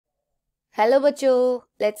Hello bachcho,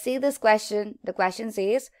 let's see this question. The question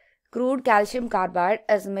says, crude calcium carbide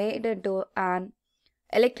is made into an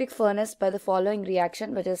electric furnace by the following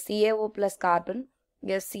reaction, which is CaO plus carbon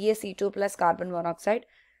gives CaC2 plus carbon monoxide.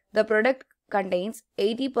 The product contains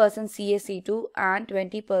 80% CaC2 and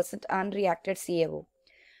 20% unreacted CaO.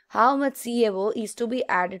 How much CaO is to be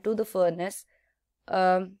added to the furnace?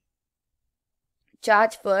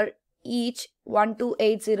 Charge for each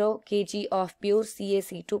 1280 kg of pure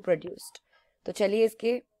CaC2 produced. तो चलिए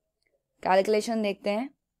इसके calculation देखते हैं.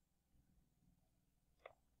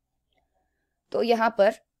 तो यहाँ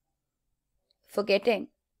पर forgetting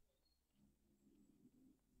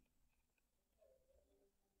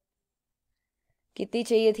कितनी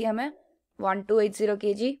चाहिए थी हमें 1280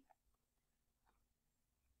 kg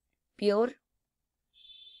pure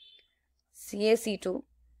CaC2.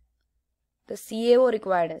 The CaO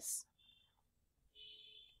required is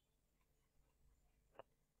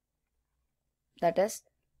that is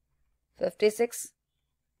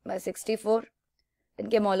 56/64.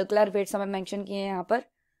 इनके मॉलिक्यूलर वेट्स हमें मेंशन किए हैं यहाँ पर,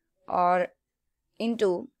 और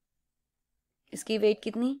इनटू इसकी वेट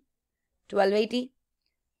कितनी 1280.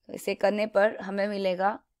 तो इसे करने पर हमें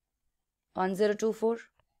मिलेगा 1024.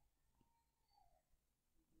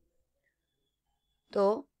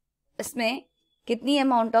 तो इसमें कितनी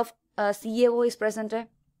amount of CaO is present है?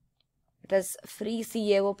 It is free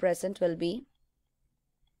CaO present will be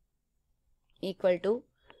equal to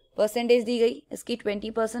percentage दी गई इसकी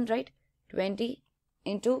 20%, राइट. 20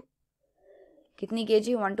 इंटू कितनी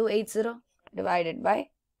kg 1280 डिवाइडेड बाय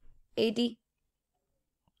 80.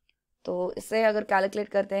 तो इससे अगर कैलकुलेट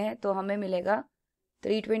करते हैं तो हमें मिलेगा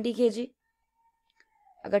 320 kg.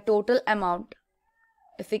 अगर total amount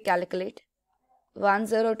if we calculate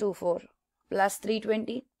 1024 plus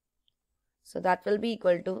 320, so that will be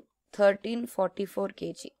equal to 1344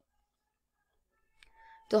 kg.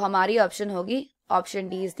 तो हमारी ऑप्शन होगी option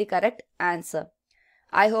D is the correct answer.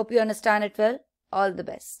 I hope you understand it well. All the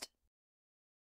best.